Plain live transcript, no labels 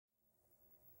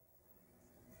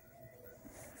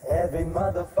Every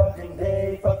motherfucking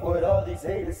day, fuck what all these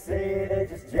haters say. They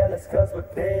just jealous cause we're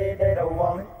paid, they don't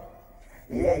want it.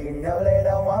 Yeah, you know they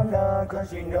don't want none,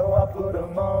 cause you know I put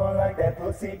them on like that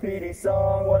Pussy PD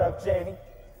song. What up, Jamie?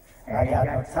 I got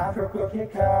no time for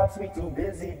crooked cops, we too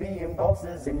busy being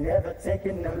bosses and never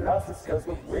taking no losses, cause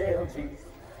we're real G's.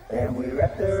 And we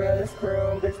rep the realest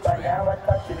crew, bitch, by now I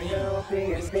thought you knew,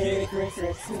 B&B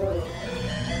 362.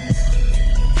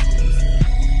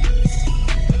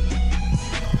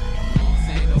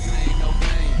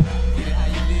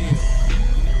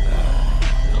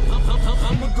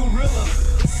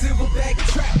 Silverback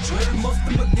trap, learned most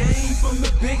of my game from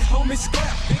the big homie scrap.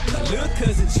 My little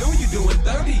cousin Junior doing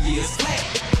 30 years flat.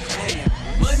 Damn,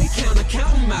 money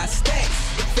counting my stacks.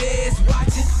 Feds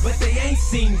watching, but they ain't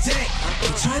seen Jack.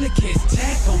 I'm trying to catch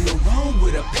Jack on the road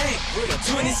with a pack.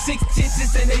 26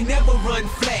 stitches and they never run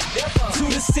flat. 2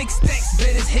 to 6 stacks,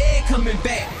 bet his head coming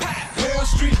back. Pearl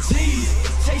Street G's,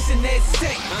 chasing that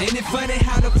stack. Ain't it funny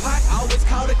how the pot always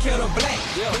call the kettle black?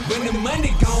 When the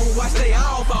money gone, watch they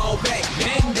all fall back.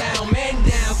 Man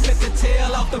down, cut the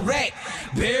tail off the rack.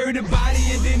 Bury the body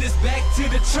and then it's back to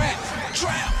the trap.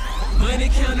 Money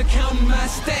counting my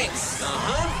stacks.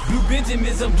 Blue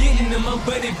Benjamins, I'm getting them, I'm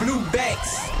buddy blue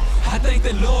backs. I thank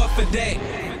the Lord for that.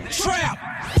 Trap!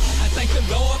 I thank the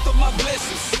Lord for my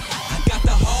blessings. I got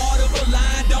the heart of a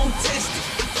lion, don't test it.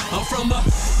 I'm from a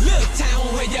little town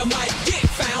where you might get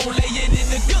found laying in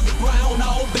the good ground,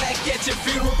 all black at your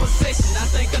funeral procession. I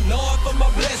thank the Lord for my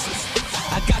blessings.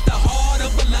 I got the heart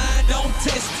of a lion, don't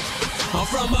test it. I'm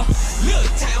from a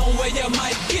little town where you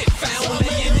might get found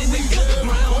laying in the good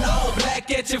ground, all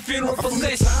black at your funeral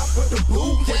procession. Top of the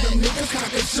boot, where them niggas cock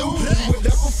and shoot.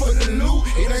 Whatever for the loot,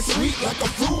 it ain't sweet like a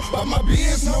fruit, but my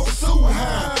beers no suit.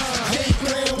 I ain't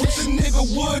playing with your nigga,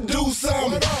 would do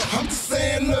something. I'm just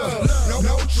saying, look,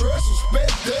 no trust,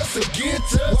 respect us and get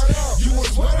touched. You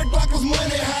was swear the Glock was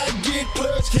money, how to get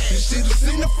clutch. You should've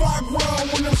seen the flock run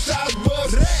when them shots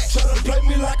bust. Try to play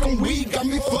me like I'm weak, got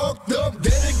me fucked up.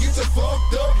 Then it get you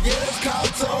fucked up, yeah, that's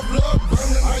called tough luck.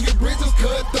 Burning all your bridges,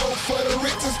 cut though for the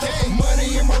riches.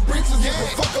 Money in my britches, yeah,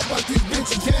 fuck about these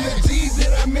bitches. Yeah, the G's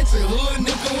that I mentioned, hood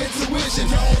nigga intuition.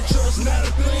 Don't trust, not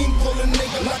a thing, pull a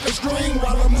nigga like a string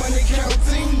while the money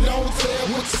counting. Don't tell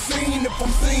what you seen, if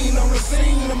I'm seen on the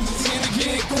scene, I'm just here to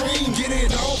get green. Get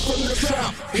it all from the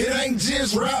trap, it ain't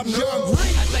just rap, no.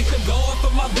 I thank the Lord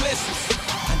for my blessings.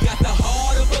 I got the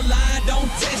heart of a lion,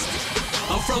 don't test it.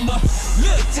 I'm from a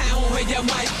little town where you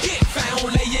might get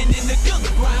found laying in the good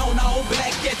ground, all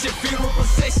black at your funeral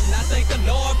procession. I thank the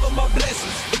Lord for my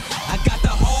blessings. I got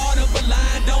the heart of a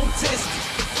lion, don't test it.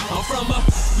 I'm from a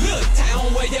little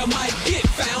town where you might get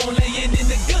found laying in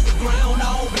the good ground,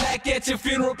 all black at your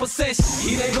funeral procession.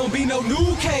 It ain't gonna be no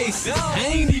new case.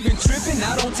 I ain't even tripping,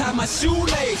 I don't tie my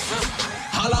shoelace.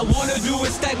 All I wanna do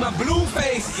is stack my blue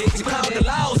face. You call the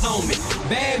laws on me.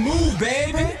 Bad move,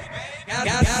 baby.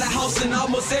 Got a house in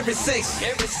almost every section.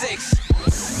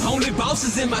 Only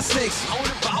bosses in my section.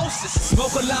 Only bosses.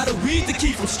 Smoke a lot of weed to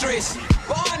keep from stress.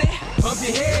 Barney, pump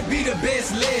your head, be the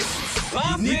best lesson.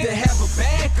 You need to have a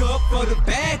backup for the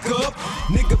backup.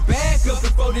 Nigga, back up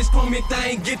before this crummy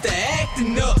thing get to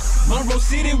acting up. Monroe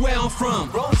City, where I'm from.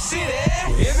 Monroe City.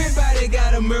 Everybody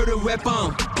got a murder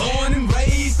weapon. Born and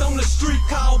raised on the street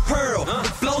called Pearl.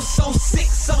 Flow so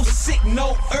sick,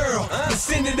 no Earl.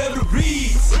 Descendant of the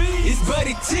Reeds, it's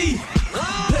Buddy T.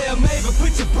 Player Maven,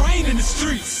 put your brain in the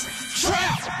streets.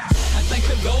 Trap. I thank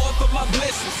the Lord for my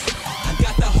blessings. I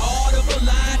got the heart of a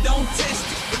lion, don't test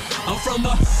it. I'm from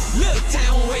a little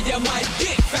town where you might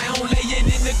get found laying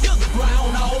in the good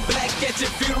ground, all black at your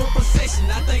funeral procession.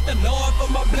 I thank the Lord for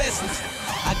my blessings.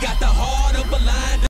 I got the heart of a lion.